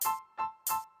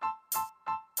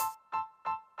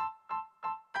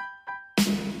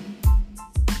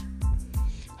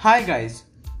Hi guys,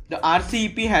 the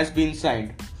RCEP has been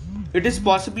signed. It is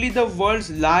possibly the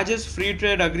world's largest free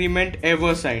trade agreement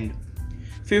ever signed.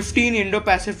 15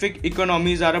 Indo-Pacific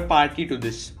economies are a party to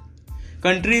this.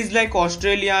 Countries like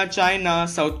Australia, China,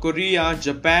 South Korea,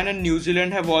 Japan and New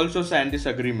Zealand have also signed this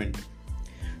agreement.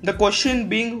 The question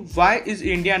being, why is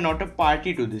India not a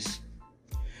party to this?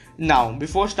 Now,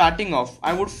 before starting off,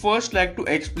 I would first like to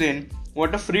explain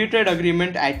what a free trade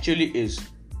agreement actually is.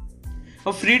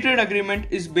 A free trade agreement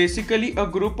is basically a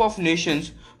group of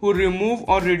nations who remove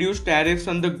or reduce tariffs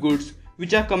on the goods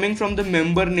which are coming from the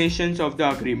member nations of the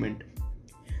agreement.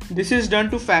 This is done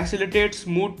to facilitate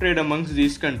smooth trade amongst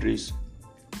these countries.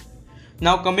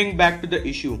 Now coming back to the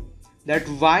issue, that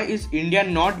why is India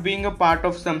not being a part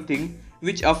of something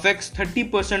which affects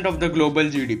 30% of the global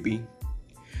GDP?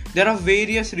 There are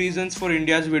various reasons for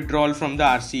India's withdrawal from the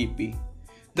RCEP.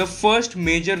 The first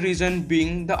major reason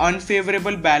being the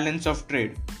unfavorable balance of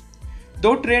trade.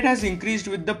 Though trade has increased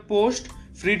with the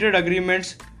post-free trade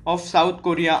agreements of South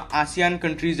Korea, ASEAN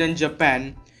countries and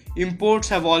Japan, imports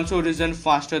have also risen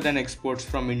faster than exports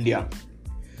from India.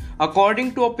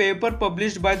 According to a paper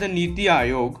published by the Niti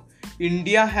Aayog,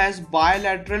 India has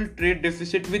bilateral trade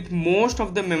deficit with most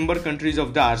of the member countries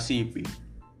of the RCEP.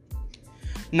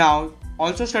 Now,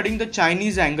 also studying the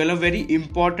Chinese angle, a very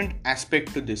important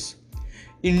aspect to this.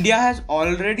 India has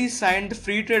already signed the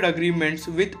free trade agreements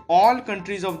with all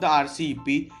countries of the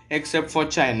RCEP except for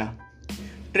China.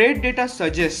 Trade data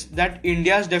suggests that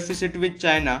India's deficit with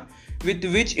China, with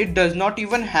which it does not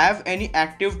even have any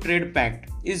active trade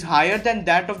pact, is higher than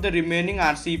that of the remaining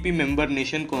RCEP member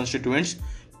nation constituents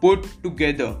put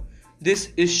together.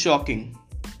 This is shocking.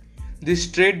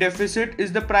 This trade deficit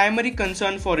is the primary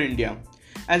concern for India,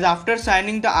 as after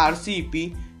signing the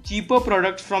RCEP, cheaper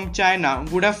products from China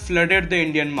would have flooded the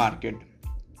Indian market.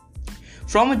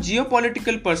 From a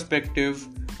geopolitical perspective,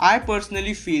 I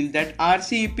personally feel that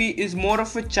RCEP is more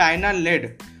of a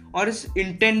China-led or is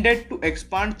intended to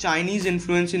expand Chinese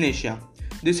influence in Asia.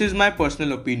 This is my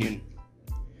personal opinion.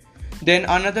 Then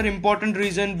another important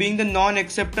reason being the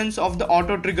non-acceptance of the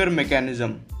auto-trigger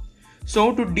mechanism.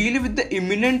 So to deal with the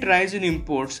imminent rise in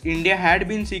imports, India had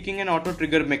been seeking an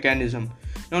auto-trigger mechanism.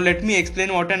 Now let me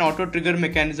explain what an auto-trigger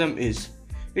mechanism is.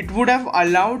 It would have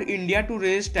allowed India to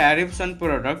raise tariffs on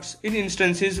products in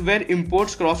instances where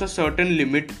imports cross a certain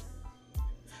limit.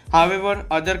 However,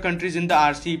 other countries in the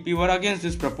RCEP were against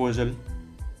this proposal.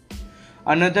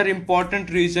 Another important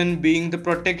reason being the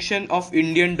protection of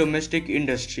Indian domestic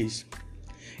industries.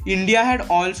 India had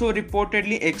also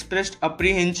reportedly expressed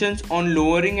apprehensions on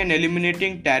lowering and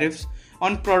eliminating tariffs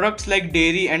on products like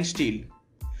dairy and steel.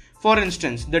 For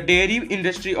instance, the dairy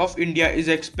industry of India is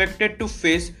expected to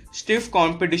face stiff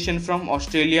competition from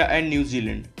Australia and New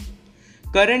Zealand.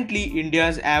 Currently,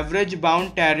 India's average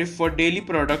bound tariff for dairy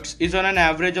products is on an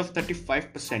average of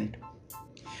 35%.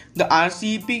 The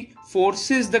RCEP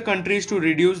forces the countries to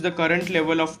reduce the current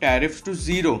level of tariffs to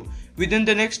zero within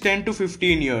the next 10 to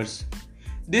 15 years.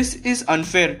 This is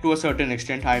unfair to a certain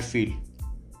extent, I feel.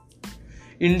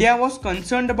 India was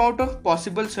concerned about a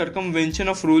possible circumvention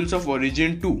of rules of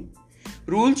origin too.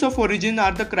 Rules of origin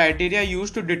are the criteria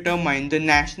used to determine the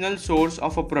national source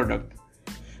of a product.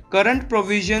 Current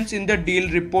provisions in the deal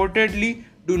reportedly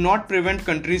do not prevent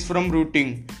countries from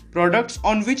routing products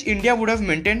on which India would have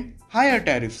maintained higher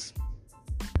tariffs.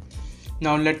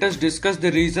 Now let us discuss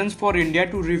the reasons for India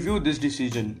to review this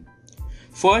decision.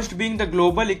 First being the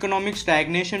global economic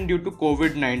stagnation due to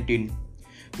COVID-19.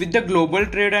 With the global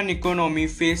trade and economy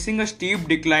facing a steep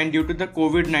decline due to the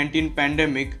COVID-19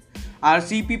 pandemic,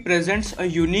 RCEP presents a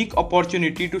unique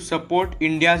opportunity to support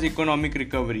India's economic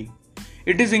recovery.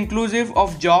 It is inclusive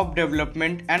of job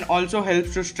development and also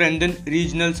helps to strengthen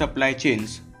regional supply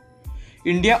chains.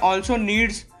 India also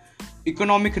needs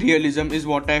economic realism is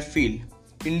what I feel.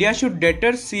 India should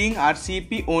deter seeing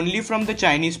RCEP only from the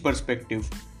Chinese perspective.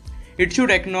 It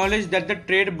should acknowledge that the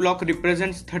trade bloc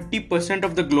represents 30%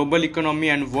 of the global economy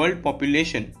and world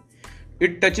population.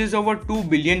 It touches over 2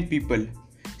 billion people.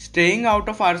 Staying out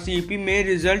of RCEP may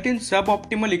result in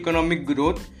suboptimal economic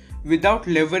growth without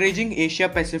leveraging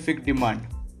Asia-Pacific demand.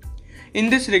 In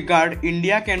this regard,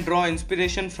 India can draw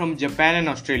inspiration from Japan and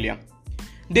Australia.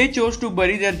 They chose to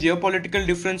bury their geopolitical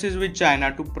differences with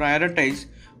China to prioritize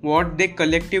what they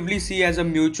collectively see as a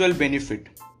mutual benefit.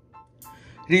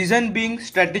 Reason being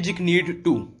strategic need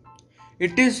too.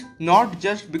 It is not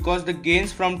just because the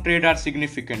gains from trade are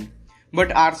significant, but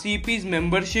RCEP's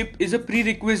membership is a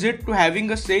prerequisite to having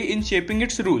a say in shaping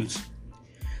its rules.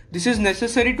 This is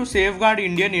necessary to safeguard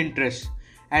Indian interests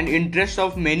and interests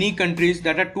of many countries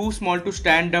that are too small to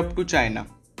stand up to China.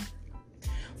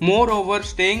 Moreover,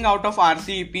 staying out of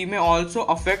RCEP may also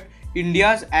affect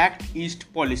India's Act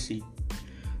East policy.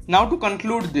 Now to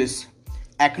conclude this,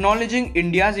 acknowledging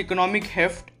India's economic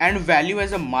heft and value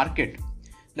as a market,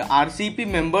 the RCEP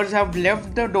members have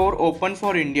left the door open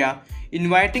for India,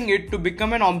 inviting it to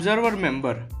become an observer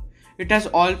member. It has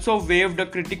also waived a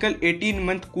critical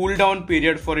 18-month cool-down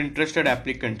period for interested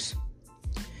applicants,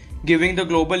 giving the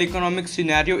global economic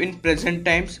scenario in present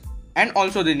times and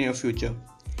also the near future.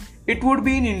 It would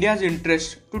be in India's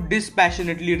interest to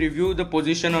dispassionately review the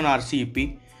position on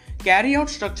RCEP, carry out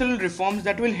structural reforms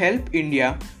that will help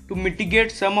India to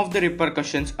mitigate some of the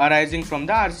repercussions arising from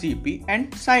the RCEP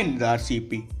and sign the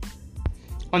RCEP.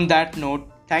 On that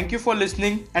note, thank you for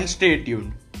listening and stay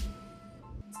tuned.